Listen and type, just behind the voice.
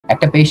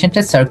একটা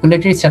পেশেন্টের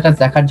circulatory status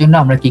দেখার জন্য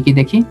আমরা কি কি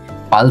দেখি?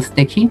 পালস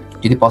দেখি,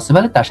 যদি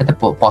পসিবল তার সাথে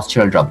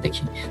পস্টারাল ড্রপ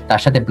দেখি,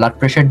 তার সাথে ব্লাড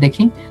প্রেশার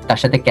দেখি, তার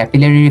সাথে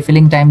ক্যাপিলারি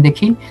রিফিলিং টাইম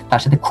দেখি,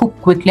 তার সাথে খুব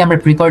কুইকলি আমরা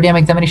প্রিকর্ডিয়াম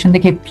এক্সামিনেশন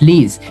দেখি।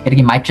 প্লিজ, এটা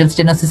কি মাইট্রাল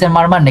স্টেনোসিসের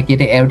মারমার নাকি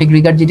এটা এওরটিক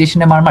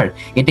রিগার্জিটেশনের মারমার?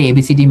 এটা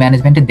এবিসিডি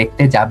ম্যানেজমেন্টে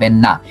দেখতে যাবেন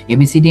না।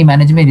 ABCD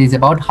management is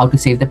about how to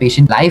save the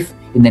patient life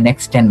in the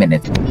next 10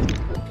 minutes.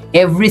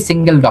 Every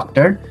single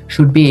doctor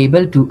should be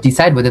able to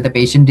decide whether the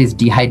patient is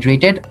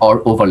dehydrated or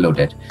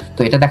overloaded. তো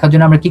এটা দেখার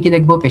জন্য আমরা কি কি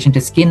দেখবো?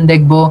 পেশেন্টের স্কিন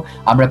দেখবো,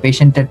 আমরা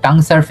পেশেন্টের টাং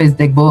সারফেস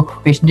দেখবো,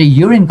 পেশেন্টের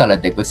ইউরিন কালার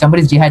দেখবো।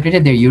 Somebody is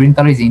dehydrated, their urine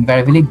color is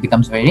invariably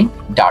becomes very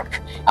dark.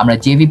 আমরা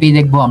JVP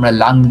দেখবো, আমরা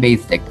লাং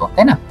বেস দেখবো,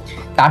 তাই না?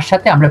 তার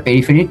সাথে আমরা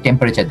পেরিফেরিক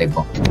টেম্পারেচার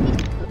দেখবো।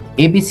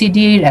 ABCD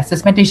এর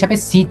অ্যাসেসমেন্ট হিসাবে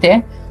C তে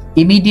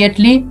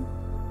immediately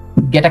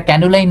get a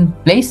cannula in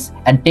place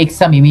and take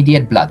some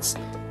immediate bloods.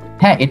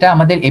 হ্যাঁ, এটা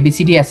আমাদের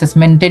ABCD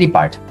অ্যাসেসমেন্টেরই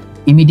পার্ট,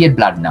 ইমিডিয়েট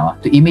ব্লাড নেওয়া।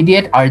 তো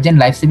immediate urgent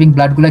life saving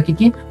blood গুলো কি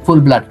কি? ফুল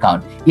blood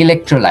count,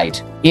 electrolyte,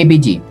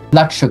 ABG,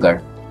 blood sugar,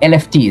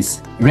 LFTs,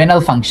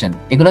 renal function,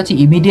 এগুলো হচ্ছে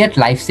ইমিডিয়েট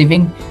লাইফ সেভিং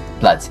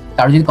ব্লাডস।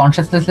 কারো যদি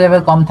কনসিয়াসনেস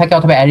লেভেল কম থাকে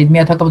অথবা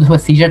অ্যারিথমিয়া থাকে অথবা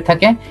সিজার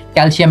থাকে,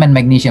 ক্যালসিয়াম এন্ড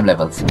ম্যাগনেসিয়াম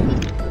লেভেলস।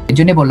 এর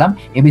জন্য বললাম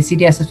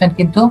ABCD অ্যাসেসমেন্ট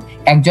কিন্তু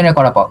একজনের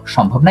করা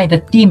সম্ভব না, এটা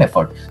টিম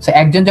এফোর্ট। সো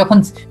একজন যখন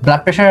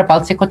ব্লাড প্রেশার আর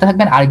পালস চেক করতে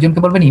থাকবেন, আরেকজনকে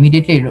বলবেন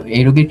ইমিডিয়েটলি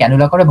এই রোগীর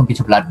ক্যানুলা করো এবং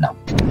কিছু ব্লাড নাও।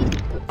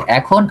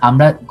 এখন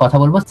আমরা কথা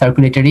বলবো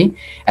সার্কুলেটরি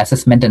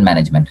অ্যাসেসমেন্ট এন্ড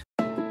ম্যানেজমেন্ট।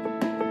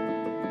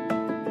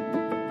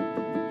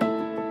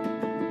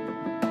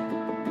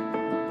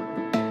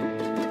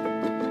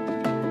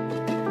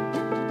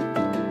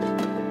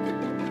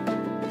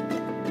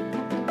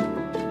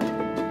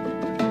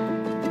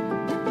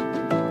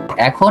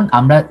 এখন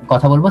আমরা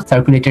কথা বলবো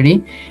সার্কুলেটরি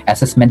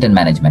অ্যাসেসমেন্ট এন্ড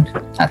ম্যানেজমেন্ট।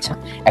 আচ্ছা,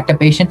 একটা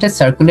পেশেন্টের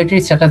সার্কুলেটরি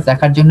স্ট্যাটাস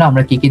দেখার জন্য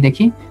আমরা কি কি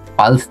দেখি?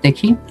 পালস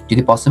দেখি,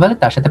 যদি পসিবল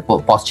তার সাথে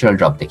পস্টারাল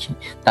ড্রপ দেখি,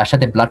 তার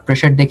সাথে ব্লাড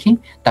প্রেশার দেখি,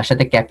 তার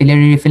সাথে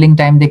ক্যাপিলারি রিফিলিং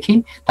টাইম দেখি,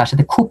 তার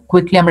সাথে খুব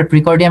কুইকলি আমরা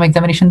প্রিকর্ডিয়াম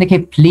এক্সামিনেশন দেখি।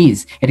 প্লিজ,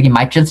 এটা কি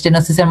মাইট্রাল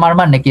স্টেনোসিসের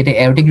মারমার নাকি এটা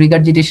এওরটিক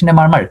রিগার্জিটেশনের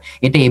মারমার?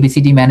 এটা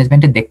ABCD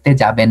ম্যানেজমেন্টে দেখতে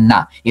যাবেন না।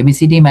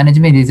 ABCD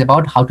management is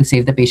about how to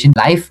save the patient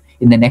life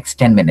in the next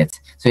 10 minutes.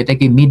 So এটা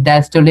কি মিড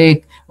ডায়াস্টোলিক,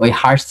 ওই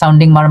হার্ট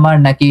সাউন্ডিং মারমার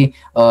নাকি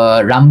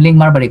রামলিং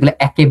মারমার, এগুলো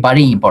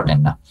একেবারেই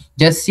ইম্পর্টেন্ট না।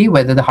 Just see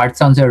whether the heart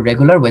sounds are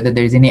regular, whether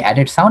there is any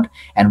added sound,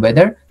 and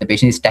whether the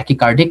patient is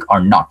tachycardic or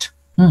not.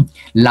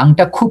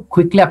 লাংটা খুব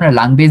quickly আপনার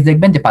lung base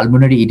দেখবেন যে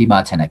pulmonary oedema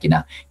আছে নাকি না,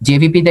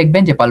 JVP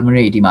দেখবেন যে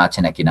পালমোনারি ইডিমা আছে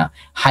নাকি না,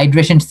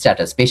 হাইড্রেশন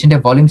স্ট্যাটাস,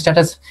 পেশেন্টের ভলিউম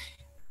স্ট্যাটাস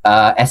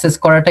অ্যাসেস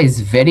করাটা is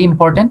very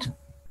important.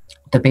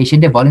 The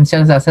patient volume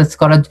status assess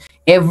করা,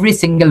 every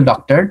single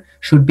doctor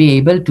should be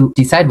able to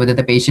decide whether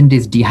the patient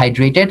is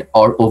dehydrated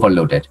or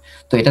overloaded.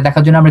 তো এটা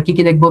দেখার জন্য আমরা কি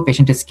কি দেখবো?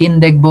 পেশেন্টের স্কিন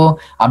দেখবো,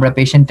 আমরা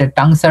পেশেন্টের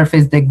টাং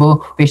সারফেস দেখবো,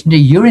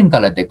 পেশেন্টের ইউরিন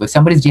কালার দেখবো।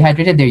 Somebody is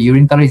dehydrated, their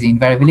urine color is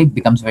invariably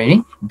becomes very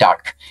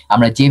dark.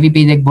 আমরা JVP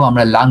দেখবো,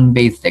 আমরা লাং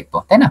বেস দেখবো,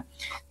 তাই না?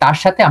 তার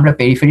সাথে আমরা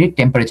পেরিফেরিক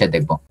টেম্পারেচার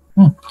দেখবো।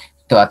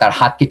 তো তার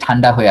হাত কি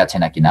ঠান্ডা হয়ে আছে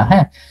নাকি না।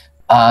 হ্যাঁ,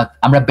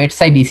 আমরা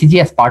bedside ECG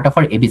as part of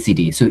our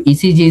ABCD. So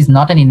ECG is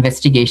not an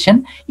investigation.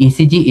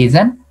 ECG is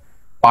an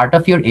part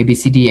of your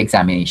ABCD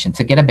examination.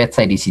 So get a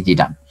bedside ECG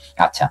done.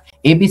 আচ্ছা,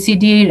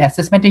 ABCD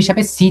assessment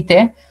হিসাবে C তে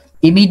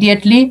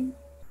immediately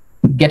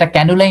get a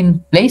cannula in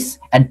place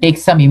and take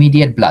some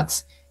immediate bloods.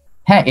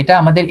 হ্যাঁ, এটা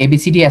আমাদের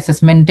ABCD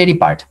অ্যাসেসমেন্টেরই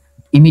part,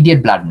 immediate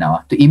blood নেওয়া।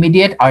 তো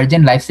immediate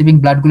urgent life saving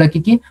blood গুলো কি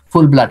কি?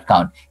 ফুল blood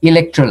count,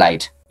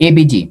 electrolyte,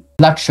 ABG,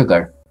 blood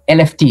sugar,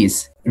 LFTs,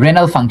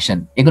 renal function,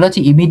 এগুলো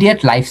হচ্ছে ইমিডিয়েট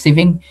লাইফ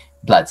সেভিং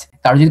ব্লাডস।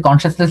 কারো যদি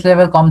কনসিয়াসনেস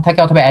লেভেল কম থাকে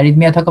অথবা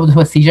অ্যারিথমিয়া থাকে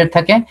অথবা সিজার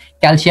থাকে,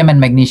 ক্যালসিয়াম এন্ড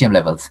ম্যাগনেসিয়াম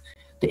লেভেলস।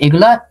 তো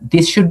এগুলা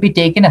this should be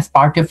taken as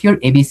part of your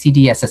ABCD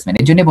assessment.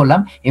 এর জন্য বললাম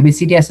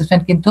ABCD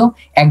অ্যাসেসমেন্ট কিন্তু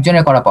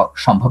একজনের করা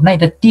সম্ভব না,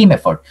 এটা টিম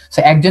এফোর্ট। সো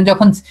একজন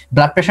যখন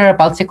ব্লাড প্রেশার আর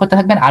পালস চেক করতে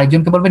থাকবেন,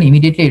 আরেকজনকে বলবেন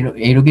ইমিডিয়েটলি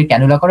এই রোগীর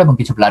ক্যানুলা করো এবং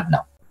কিছু ব্লাড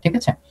নাও। ঠিক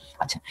আছে?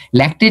 আচ্ছা,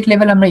 ল্যাকটেট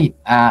লেভেল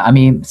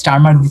আমি স্টার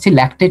মার্ক দিচ্ছি।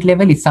 ল্যাকটেট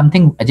লেভেল ইজ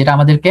সামথিং যেটা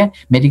আমাদেরকে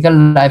মেডিকেল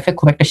লাইফে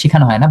খুব একটা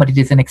শেখানো হয় না, but it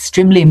is an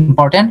extremely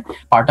important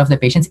part of the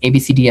patients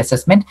ABCD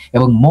assessment.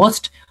 এবং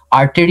most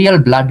arterial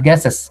blood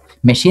gas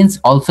machines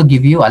also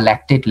give you a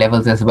lactate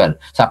levels as well.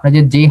 So আপনারা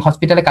যে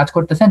হসপিটালে কাজ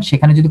করতেছেন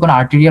সেখানে যদি কোনো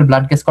arterial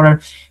blood gas করার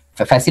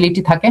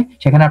ফ্যাসিলিটি থাকে,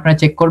 সেখানে আপনারা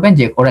চেক করবেন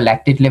যে ওরা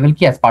ল্যাকটেট লেভেল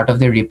কি as part of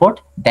the report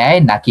দেয়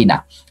নাকি না।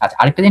 আচ্ছা,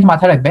 আরেকটা জিনিস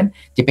মাথায় রাখবেন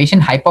যে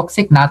পেশেন্ট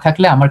হাইপক্সিক না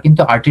থাকলে আমার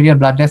কিন্তু আর্টেরিয়াল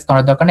ব্লাড গ্যাস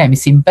করার দরকার নেই, আমি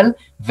সিম্পল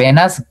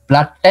ভেনাস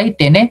ব্লাডটাই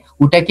টেনে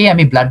ওটাকেই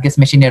আমি ব্লাড গ্যাস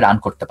মেশিনে রান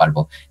করতে পারবো।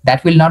 That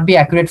will not be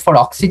accurate for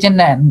oxygen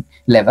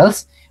levels,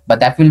 but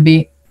that will be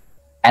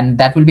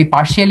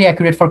partially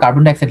accurate for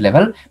carbon dioxide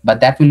level, but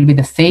that will be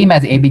the same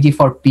as ABG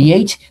for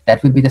pH, that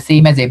will be the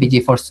same as ABG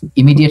for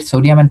immediate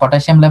sodium and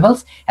potassium levels,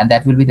 and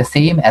that will be the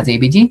same as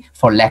ABG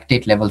for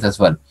lactate levels as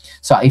well.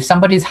 So if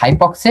somebody is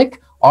hypoxic,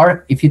 or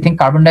if you think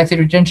carbon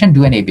dioxide retention,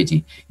 do an ABG.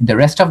 In the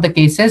rest of the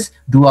cases,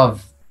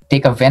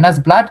 take a venous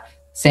blood,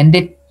 send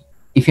it.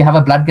 If you have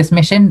a blood gas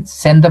machine,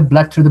 send the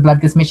blood through the blood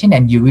gas machine,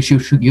 and you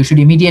should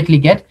immediately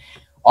get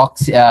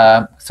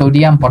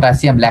sodium,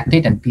 potassium,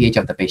 lactate, and pH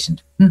of the patient.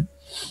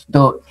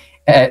 তো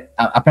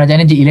আপনারা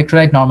জানেন যে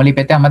electrolyte normally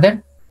পেতে আমাদের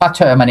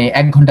মানে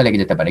 1 ঘন্টা লেগে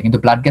যেতে পারে, কিন্তু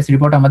ব্লাড গ্যাস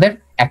রিপোর্ট আমাদের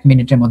 1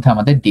 মিনিটের মধ্যে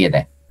আমাদের দিয়ে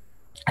দেয়।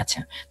 আচ্ছা,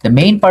 the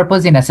main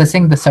purpose in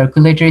assessing the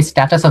circulatory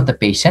status of the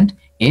patient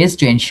is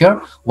to ensure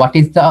what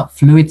is the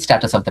fluid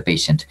status of the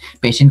patient.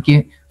 Patient কি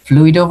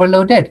fluid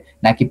overloaded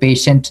নাকি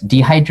patient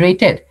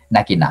dehydrated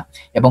নাকি না,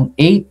 এবং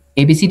এই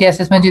ABCD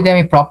অ্যাসেসমেন্ট যদি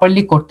আমি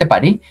প্রপারলি করতে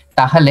পারি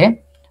তাহলে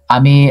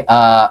আমি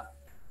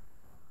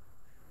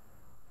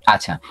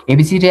আচ্ছা,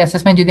 ABCD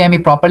অ্যাসেসমেন্ট যদি আমি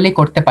প্রপারলি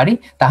করতে পারি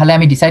তাহলে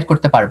আমি ডিসাইড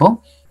করতে পারবো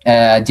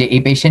যে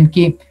এই পেশেন্ট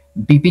কি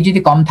বিপি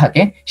যদি কম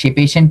থাকে, সেই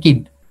পেশেন্ট কি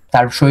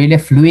তার শরীরে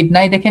ফ্লুইড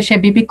নাই দেখে সে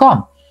বিপি কম,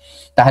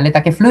 তাহলে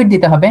তাকে ফ্লুইড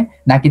দিতে হবে,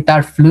 নাকি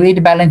তার ফ্লুইড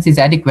ব্যালেন্স ইজ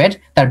অ্যাডিকুয়েট,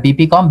 তার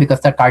বিপি কম বিকজ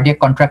তার কার্ডিয়াক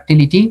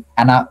কন্ট্রাক্টিলিটি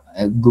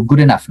গুড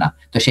এনাফ না,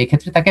 তো সেই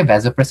ক্ষেত্রে তাকে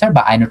ভ্যাসোপ্রেসার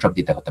বা আইনোট্রপ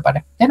দিতে হতে পারে,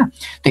 তাই না?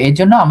 তো এর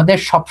জন্য আমাদের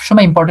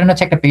সবসময় ইম্পর্টেন্ট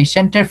হচ্ছে একটা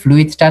পেশেন্টের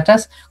ফ্লুইড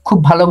স্ট্যাটাস খুব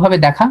ভালোভাবে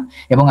দেখা,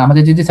 এবং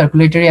আমাদের যদি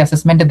সার্কুলেটরি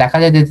অ্যাসেসমেন্টে দেখা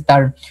যায় যে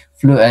তার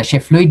সে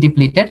ফ্লুইড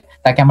ডিপ্লিটেড,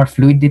 তাকে আমার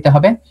ফ্লুইড দিতে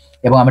হবে,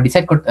 এবং আমরা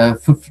ডিসাইড করতে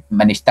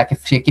মানে তাকে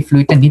সে কি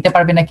ফ্লুইডটা নিতে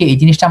পারবে নাকি এই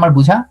জিনিসটা আমার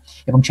বোঝা,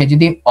 এবং সে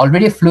যদি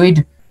অলরেডি ফ্লুইড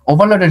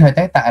ওভারলোডেড হয়ে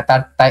থাকে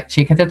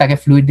সেই ক্ষেত্রে তাকে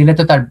ফ্লুইড দিলে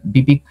তো তার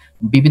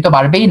বিপি তো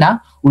বাড়বেই না,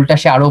 উল্টা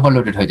সে আরো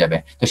ওভারলোডেড হয়ে যাবে,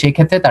 তো সেই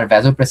ক্ষেত্রে তার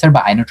ভ্যাসোপ্রেসার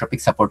বা আইনোট্রপিক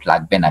সাপোর্ট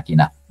লাগবে নাকি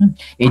না,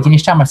 এই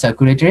জিনিসটা আমার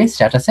সার্কুলেটরি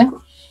স্ট্যাটাসে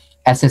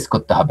অ্যাসেস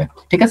করতে হবে,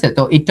 ঠিক আছে?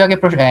 তো একটু আগে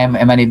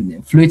মানে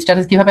ফ্লুইড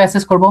স্ট্যাটাস কিভাবে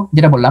অ্যাসেস করব,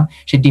 যেটা বললাম,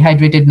 সে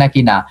ডিহাইড্রেটেড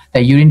নাকি না,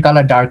 তার ইউরিন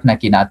কালার ডার্ক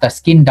নাকি না, তার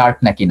স্কিন ডার্ক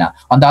নাকি না।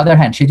 অন দ্য আদার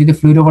হ্যান্ড, সে যদি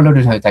ফ্লুইড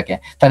ওভারলোডেড হয়ে থাকে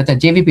তাহলে তার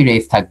জেভিপি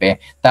রেজ থাকবে,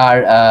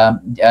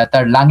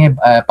 তার লাঙে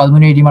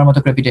পালমোনারি এডিমার মতো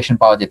ক্রেপিটেশন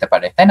পাওয়া যেতে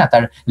পারে, তাই না?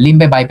 তার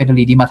লিম্বে বাইপেটাল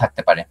ইডিমা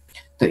থাকতে পারে।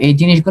 তো এই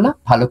জিনিসগুলো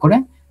ভালো করে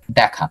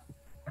দেখা।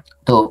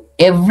 তো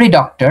every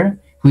doctor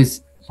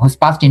whose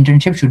past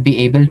internship should be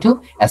able to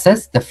assess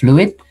the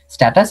fluid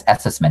status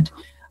assessment.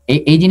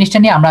 এই জিনিসটা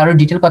নিয়ে আমরা আরো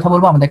ডিটেল কথা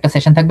বলবো, আমাদের একটা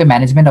সেশন থাকবে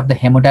management of the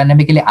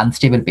hemodynamically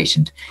unstable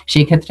patient,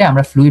 সেই ক্ষেত্রে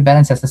আমরা ফ্লুইড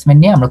ব্যালেন্স অ্যাসেসমেন্ট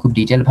নিয়ে আমরা খুব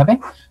ডিটেল ভাবে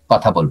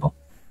কথা বলবো।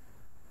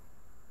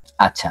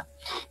 আচ্ছা,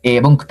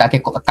 এবং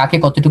কাকে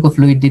কতটুকু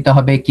ফ্লুইড দিতে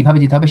হবে, কিভাবে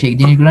দিতে হবে, সেই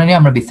জিনিসগুলো নিয়ে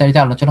আমরা বিস্তারিত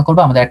আলোচনা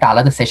করবো, আমাদের একটা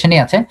আলাদা সেশনই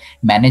আছে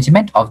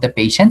management of the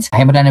patients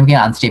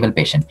hemodynamically unstable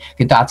patient.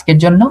 কিন্তু আজকের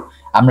জন্য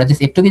আমরা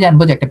জাস্ট একটু কি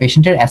জানবো যে একটা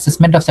পেশেন্টের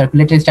অ্যাসেসমেন্ট অফ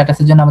সার্কুলেটরি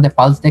স্ট্যাটাসের জন্য আমাদের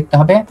পালস দেখতে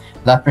হবে,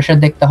 ব্লাড প্রেশার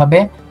দেখতে হবে,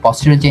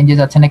 পস্টারাল চেঞ্জেস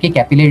আছে নাকি,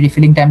 ক্যাপিলারি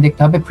রিফিলিং টাইম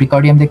দেখতে হবে,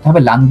 প্রিকার্ডিয়াম দেখতে হবে,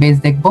 লাং বেস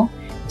দেখবো,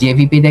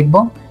 জেভিপি দেখবো,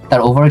 তার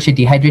ওভারঅল সে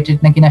ডিহাইড্রেটেড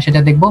নাকি না সেটা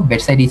দেখবো,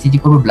 বেডসাইড ইসিজি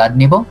করবো, ব্লাড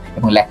নেবো,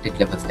 এবং ল্যাকটেট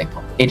লেভেলস দেখবো।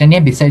 এটা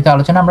নিয়ে বিস্তারিত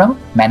আলোচনা আমরা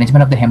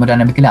management of the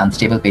hemodynamically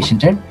unstable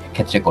পেশেন্টের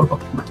ক্ষেত্রে করবো।